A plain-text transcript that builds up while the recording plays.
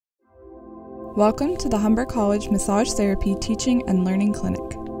Welcome to the Humber College Massage Therapy Teaching and Learning Clinic.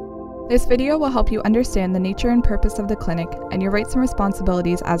 This video will help you understand the nature and purpose of the clinic and your rights and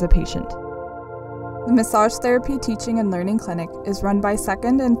responsibilities as a patient. The Massage Therapy Teaching and Learning Clinic is run by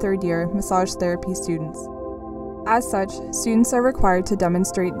second and third year massage therapy students. As such, students are required to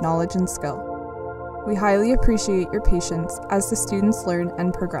demonstrate knowledge and skill. We highly appreciate your patience as the students learn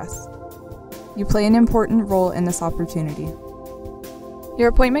and progress. You play an important role in this opportunity. Your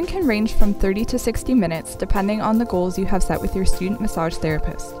appointment can range from 30 to 60 minutes depending on the goals you have set with your student massage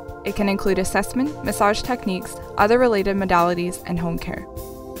therapist. It can include assessment, massage techniques, other related modalities, and home care.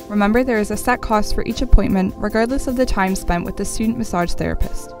 Remember, there is a set cost for each appointment regardless of the time spent with the student massage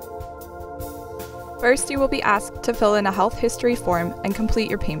therapist. First, you will be asked to fill in a health history form and complete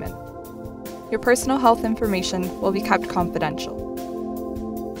your payment. Your personal health information will be kept confidential.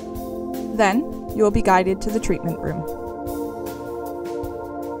 Then, you will be guided to the treatment room.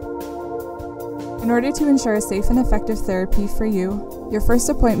 In order to ensure a safe and effective therapy for you, your first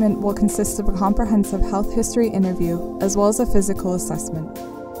appointment will consist of a comprehensive health history interview as well as a physical assessment.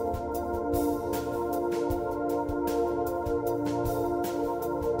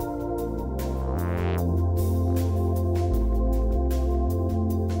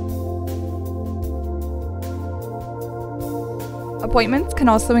 Appointments can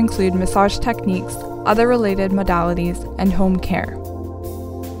also include massage techniques, other related modalities, and home care.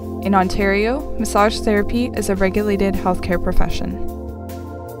 In Ontario, massage therapy is a regulated healthcare profession.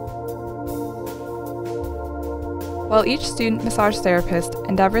 While each student massage therapist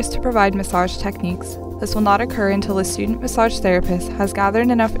endeavors to provide massage techniques, this will not occur until a student massage therapist has gathered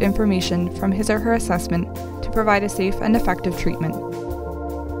enough information from his or her assessment to provide a safe and effective treatment.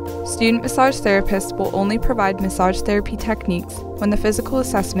 Student massage therapists will only provide massage therapy techniques when the physical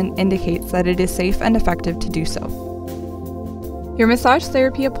assessment indicates that it is safe and effective to do so. Your massage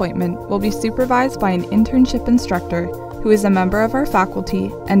therapy appointment will be supervised by an internship instructor who is a member of our faculty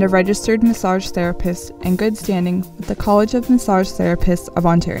and a registered massage therapist in good standing with the College of Massage Therapists of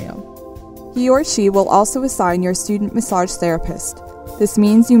Ontario. He or she will also assign your student massage therapist. This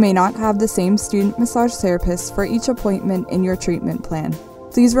means you may not have the same student massage therapist for each appointment in your treatment plan.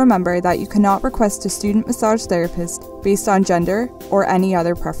 Please remember that you cannot request a student massage therapist based on gender or any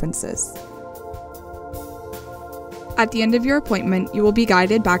other preferences. At the end of your appointment, you will be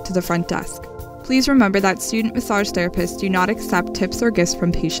guided back to the front desk. Please remember that student massage therapists do not accept tips or gifts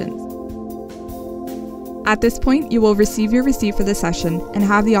from patients. At this point, you will receive your receipt for the session and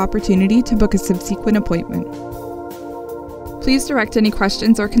have the opportunity to book a subsequent appointment. Please direct any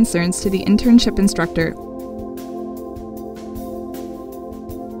questions or concerns to the internship instructor